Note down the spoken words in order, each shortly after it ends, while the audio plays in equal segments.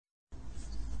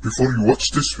Before you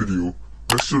watch this video,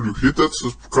 make sure you hit that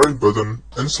subscribe button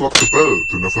and slap the bell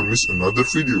to never miss another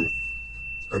video.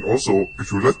 And also,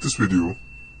 if you like this video,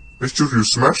 make sure you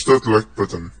smash that like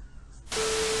button.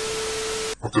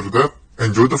 After that,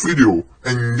 enjoy the video.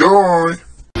 Enjoy!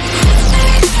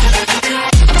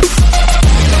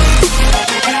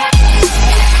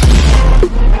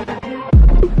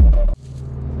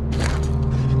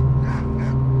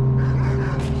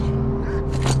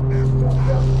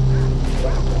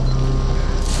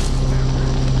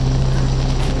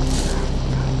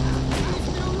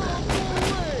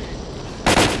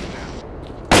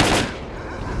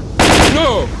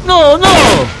 No,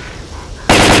 no!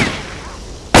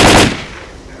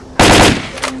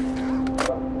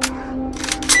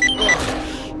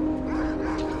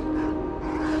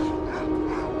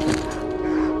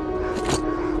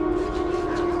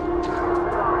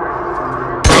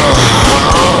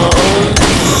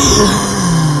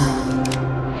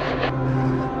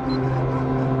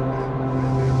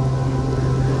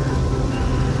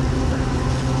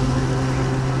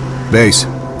 Base,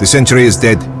 the sentry is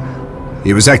dead.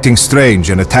 He was acting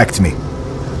strange and attacked me.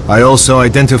 I also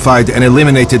identified and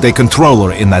eliminated a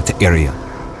controller in that area.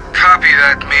 Copy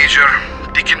that, Major.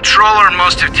 The controller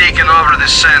must have taken over the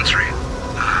sentry.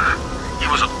 He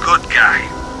was a good guy.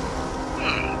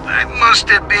 That must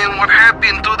have been what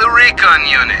happened to the recon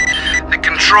unit. The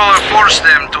controller forced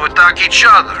them to attack each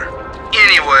other.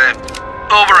 Anyway,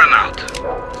 over and out.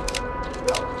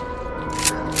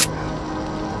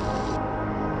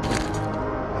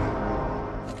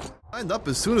 Signed up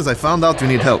as soon as I found out you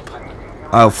need help.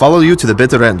 I'll follow you to the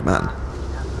bitter end, man.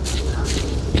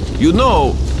 You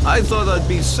know, I thought I'd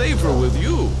be safer with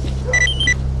you.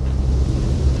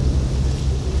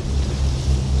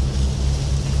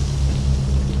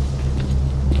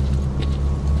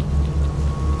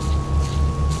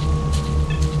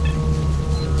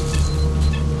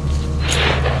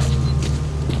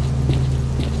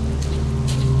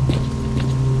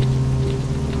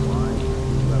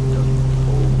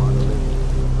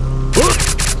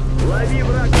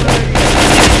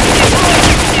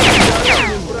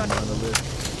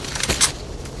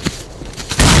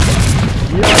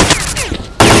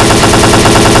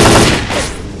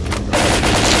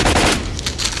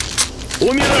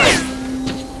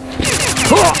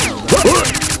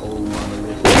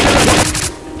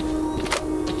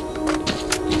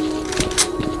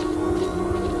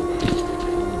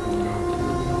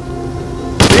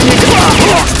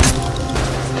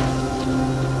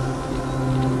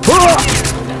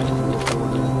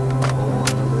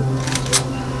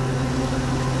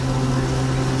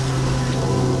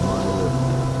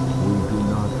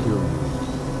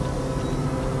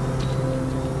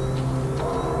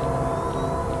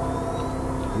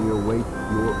 We await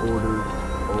your orders,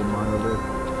 O Monolith.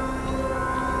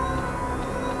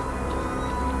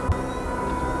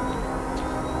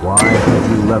 Why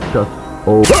have you left us,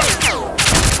 O...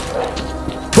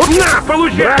 На,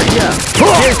 получай!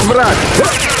 Есть враг!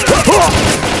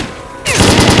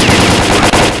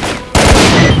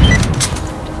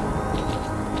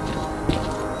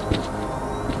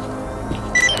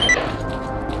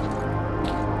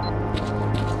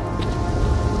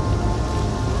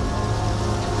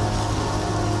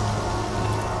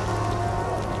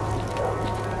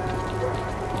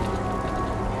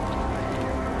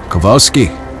 Kowalski,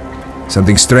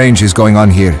 something strange is going on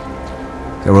here.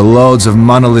 There were loads of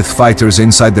Monolith fighters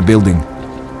inside the building.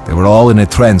 They were all in a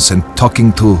trance and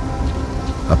talking to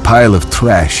a pile of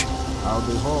trash.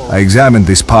 I examined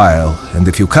this pile, and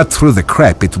if you cut through the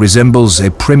crap, it resembles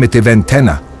a primitive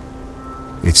antenna.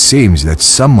 It seems that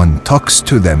someone talks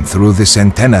to them through this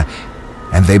antenna,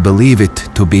 and they believe it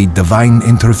to be divine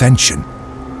intervention.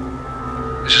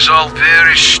 This is all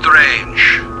very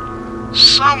strange.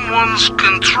 Someone's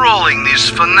controlling these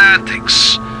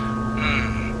fanatics.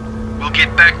 We'll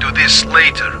get back to this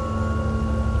later.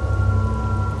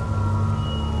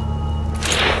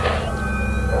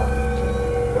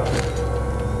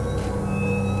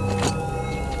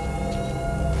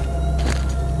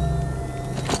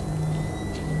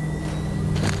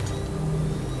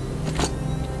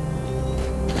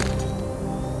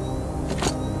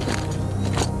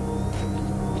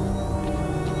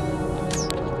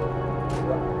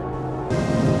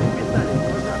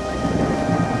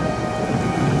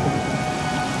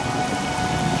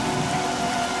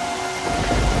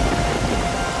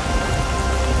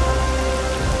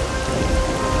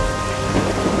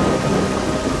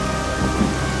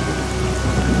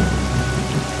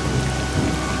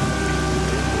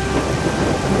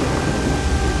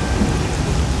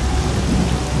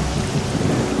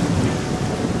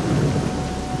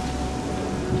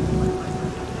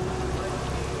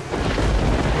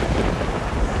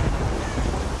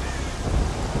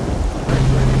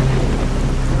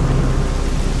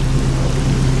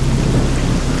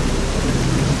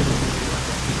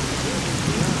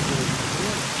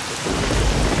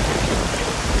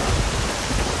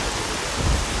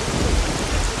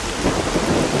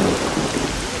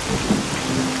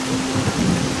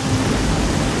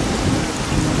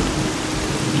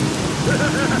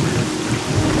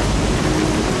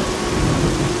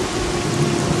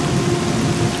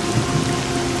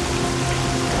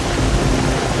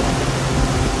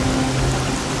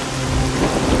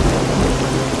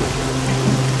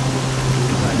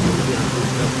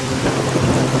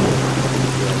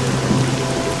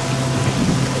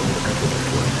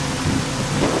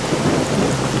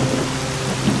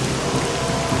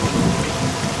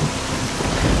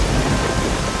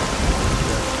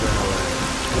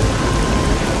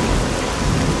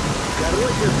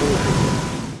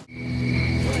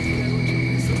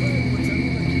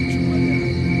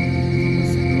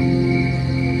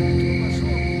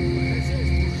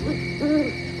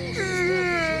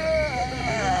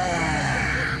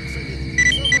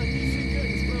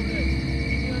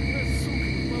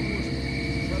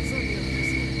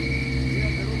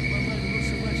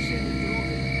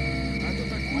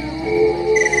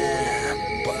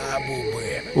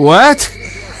 What?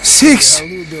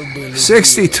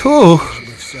 62?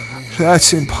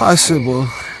 That's impossible.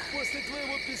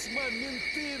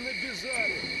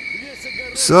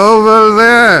 It's over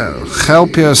there.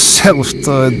 Help yourself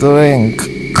to a drink.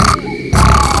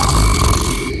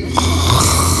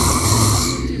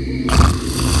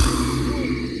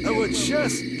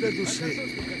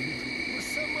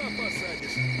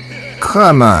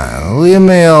 Come on, leave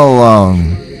me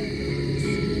alone.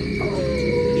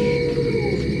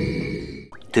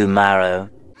 Tomorrow.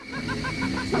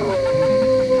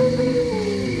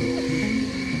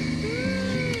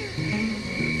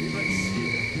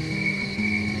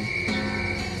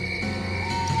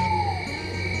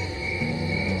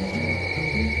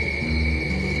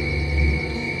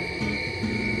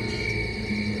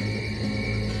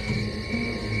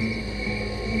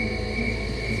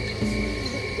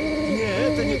 Не,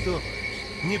 это не то.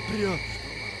 Не прет.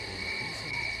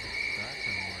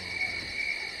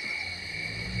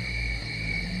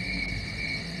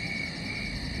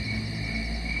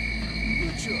 Ну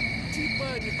чё, типа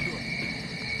анекдот.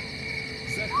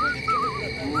 Заходит ко мне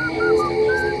братан в бар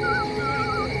после Гауса и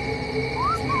говорит: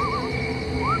 «Слышь,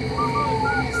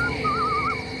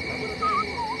 а борода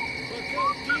ему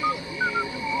бокал пива и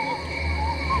рюмку водки.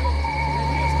 Пьёт,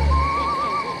 конечно,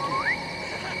 бокал водки».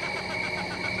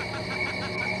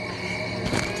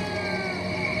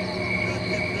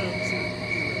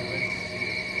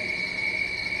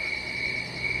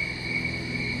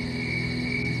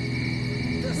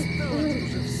 Достало тут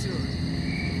уже все.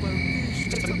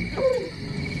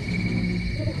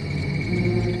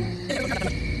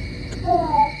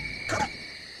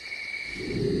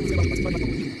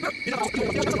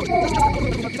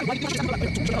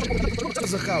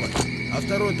 Захавать. А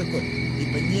второй такой,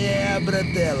 типа, не,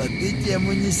 брателло, ты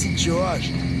тему не сечешь.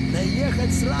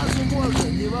 Наехать сразу можно,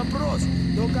 не вопрос.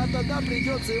 Только тогда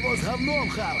придется его с говном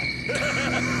хавать.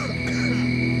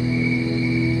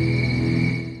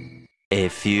 A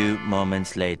few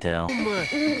moments later.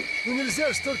 Ну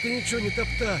нельзя ж только ничего не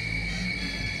топтать.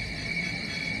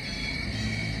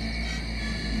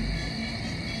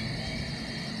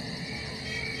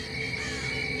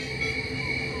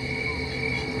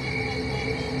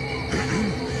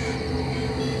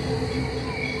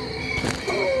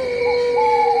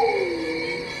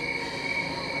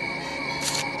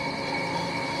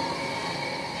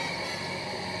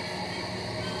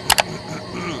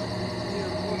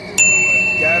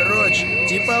 Короче,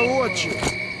 типа вот что.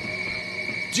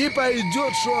 Типа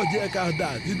идет шо где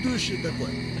когда. Ведущий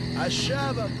такой. А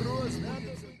ща вопрос.